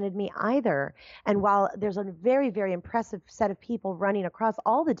represented me either. And while there's a very, very impressive set of people running across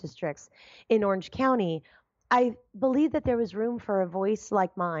all the districts in Orange County, I believe that there was room for a voice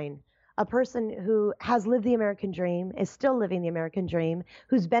like mine, a person who has lived the American dream, is still living the American dream,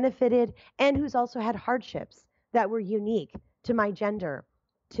 who's benefited and who's also had hardships that were unique to my gender,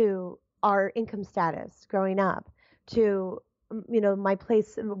 to our income status growing up, to my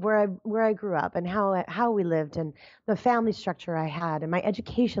place where I grew up and how we lived and the family structure I had and my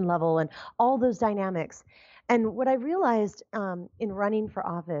education level and all those dynamics. And what I realized in running for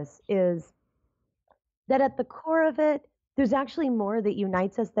office is that at the core of it, there's actually more that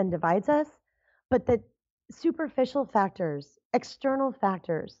unites us than divides us, but that superficial factors, external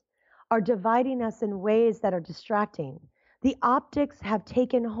factors, are dividing us in ways that are distracting. The optics have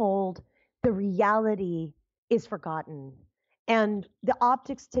taken hold. The reality is forgotten. And the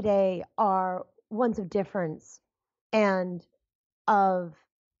optics today are ones of difference and of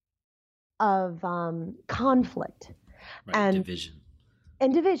conflict. Right, and division.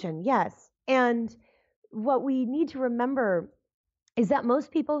 And division, yes. And what we need to remember is that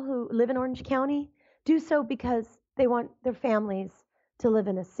most people who live in Orange County do so because they want their families to live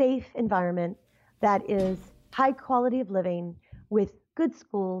in a safe environment that is high quality of living with good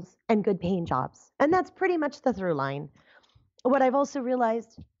schools and good paying jobs. And that's pretty much the through line. What I've also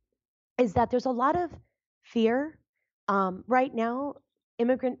realized is that there's a lot of fear. Right now,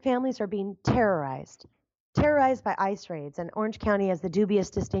 immigrant families are being terrorized by ICE raids. And Orange County has the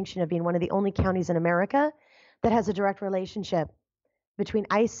dubious distinction of being one of the only counties in America that has a direct relationship between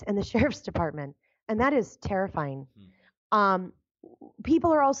ICE and the Sheriff's Department. And that is terrifying.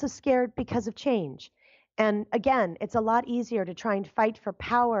 People are also scared because of change. And again, it's a lot easier to try and fight for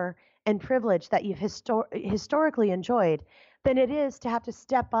power and privilege that you've historically enjoyed than it is to have to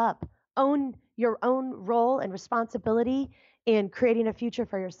step up, own your own role and responsibility in creating a future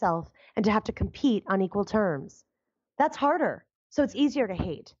for yourself, and to have to compete on equal terms. That's harder. So it's easier to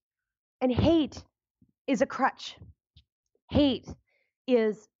hate. And hate is a crutch. Hate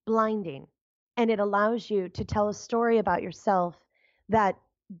is blinding. And it allows you to tell a story about yourself that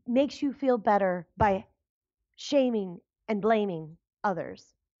makes you feel better by shaming and blaming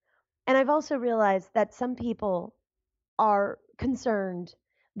others. And I've also realized that some people are concerned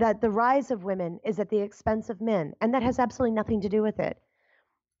that the rise of women is at the expense of men, and that has absolutely nothing to do with it.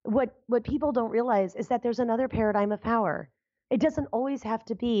 What people don't realize is that there's another paradigm of power. It doesn't always have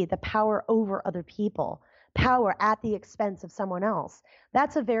to be the power over other people, power at the expense of someone else.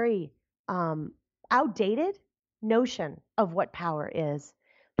 That's a very outdated notion of what power is.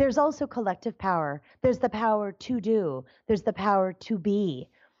 There's also collective power. There's the power to do. There's the power to be.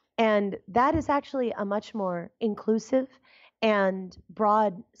 And that is actually a much more inclusive and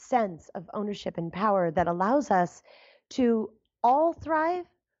broad sense of ownership and power that allows us to all thrive,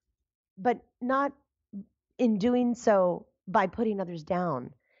 but not in doing so by putting others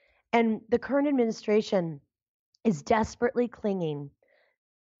down. And the current administration is desperately clinging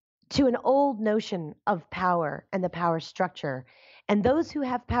to an old notion of power and the power structure. And those who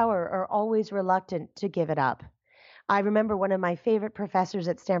have power are always reluctant to give it up. I remember one of my favorite professors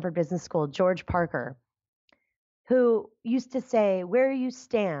at Stanford Business School, George Parker, who used to say, where you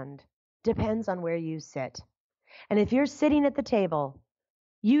stand depends on where you sit. And if you're sitting at the table,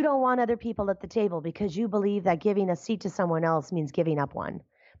 you don't want other people at the table because you believe that giving a seat to someone else means giving up one.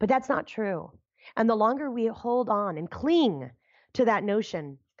 But that's not true. And the longer we hold on and cling to that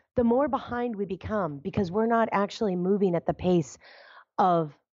notion, the more behind we become because we're not actually moving at the pace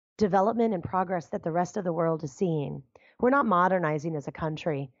of development and progress that the rest of the world is seeing. We're not modernizing as a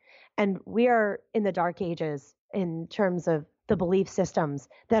country. And we are in the dark ages in terms of the belief systems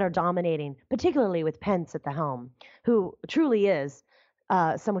that are dominating, particularly with Pence at the helm, who truly is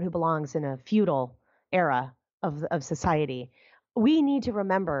someone who belongs in a feudal era of society. We need to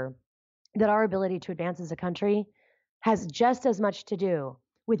remember that our ability to advance as a country has just as much to do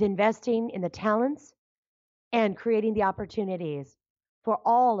with investing in the talents and creating the opportunities for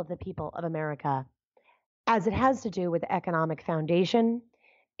all of the people of America as it has to do with the economic foundation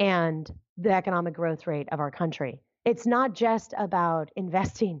and the economic growth rate of our country. It's not just about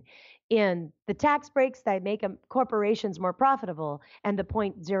investing in the tax breaks that make corporations more profitable and the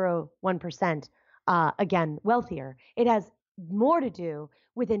 0.01%, again, wealthier. It has more to do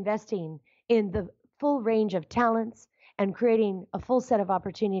with investing in the full range of talents and creating a full set of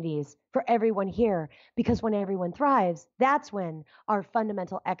opportunities for everyone here. Because when everyone thrives, that's when our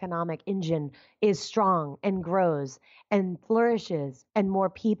fundamental economic engine is strong and grows and flourishes and more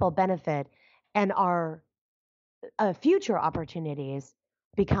people benefit and our future opportunities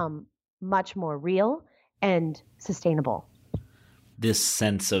become much more real and sustainable. This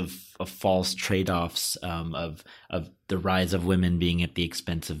sense of false trade-offs of the rise of women being at the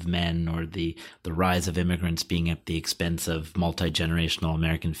expense of men, or the rise of immigrants being at the expense of multi-generational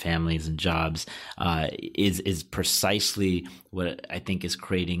American families and jobs is precisely what I think is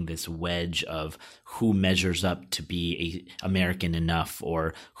creating this wedge of who measures up to be American enough,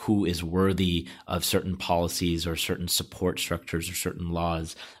 or who is worthy of certain policies or certain support structures or certain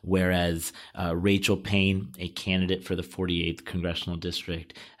laws. Whereas Rachel Payne, a candidate for the 48th Congressional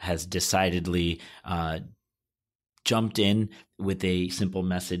District, has decidedly jumped in with a simple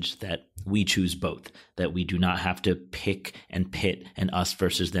message that we choose both, that we do not have to pick and pit an us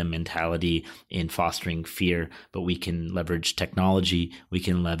versus them mentality in fostering fear, but we can leverage technology. We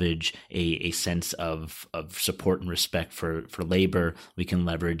can leverage a sense of support and respect for labor. We can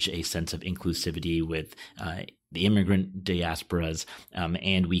leverage a sense of inclusivity with the immigrant diasporas,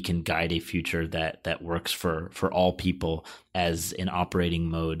 and we can guide a future that works for all people as an operating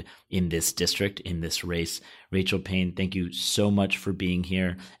mode in this district, in this race. Rachel Payne, thank you so much for being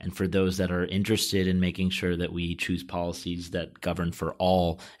here. And for those that are interested in making sure that we choose policies that govern for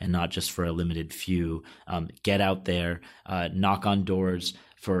all and not just for a limited few, get out there, knock on doors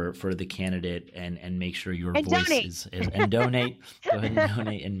for the candidate, and make sure your voice is and donate. Go ahead and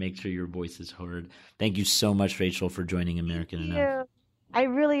donate and make sure your voice is heard. Thank you so much, Rachel, for joining American Enough. I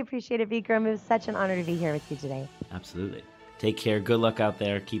really appreciate it, Vikram. It was such an honor to be here with you today. Absolutely. Take care. Good luck out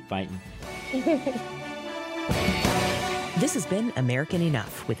there. Keep fighting. This has been American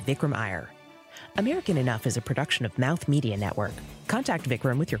Enough with Vikram Iyer. American Enough is a production of Mouth Media Network. Contact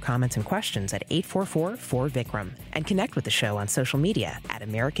Vikram with your comments and questions at 844-4Vikram and connect with the show on social media at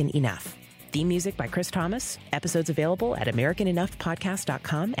American Enough. Theme music by Chris Thomas. Episodes available at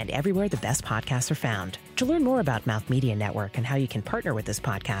AmericanEnoughPodcast.com and everywhere the best podcasts are found. To learn more about Mouth Media Network and how you can partner with this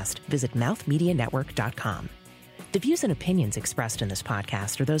podcast, visit mouthmedianetwork.com. The views and opinions expressed in this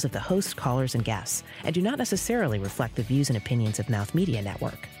podcast are those of the host, callers, and guests, and do not necessarily reflect the views and opinions of Mouth Media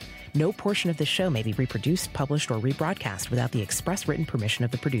Network. No portion of this show may be reproduced, published, or rebroadcast without the express written permission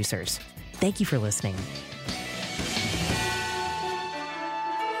of the producers. Thank you for listening.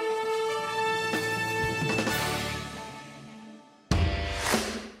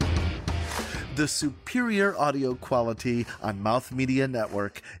 The superior audio quality on Mouth Media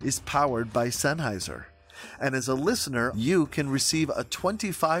Network is powered by Sennheiser. And as a listener, you can receive a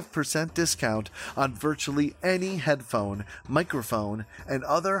 25% discount on virtually any headphone, microphone, and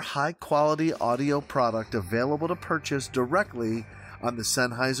other high-quality audio product available to purchase directly on the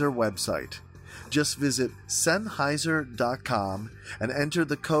Sennheiser website. Just visit Sennheiser.com and enter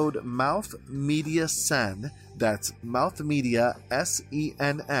the code MouthMediaSenn, that's MouthMedia,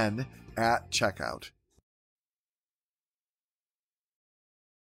 SENN, at checkout.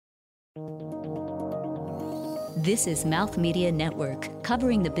 This is Mouth Media Network,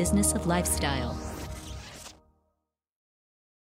 covering the business of lifestyle.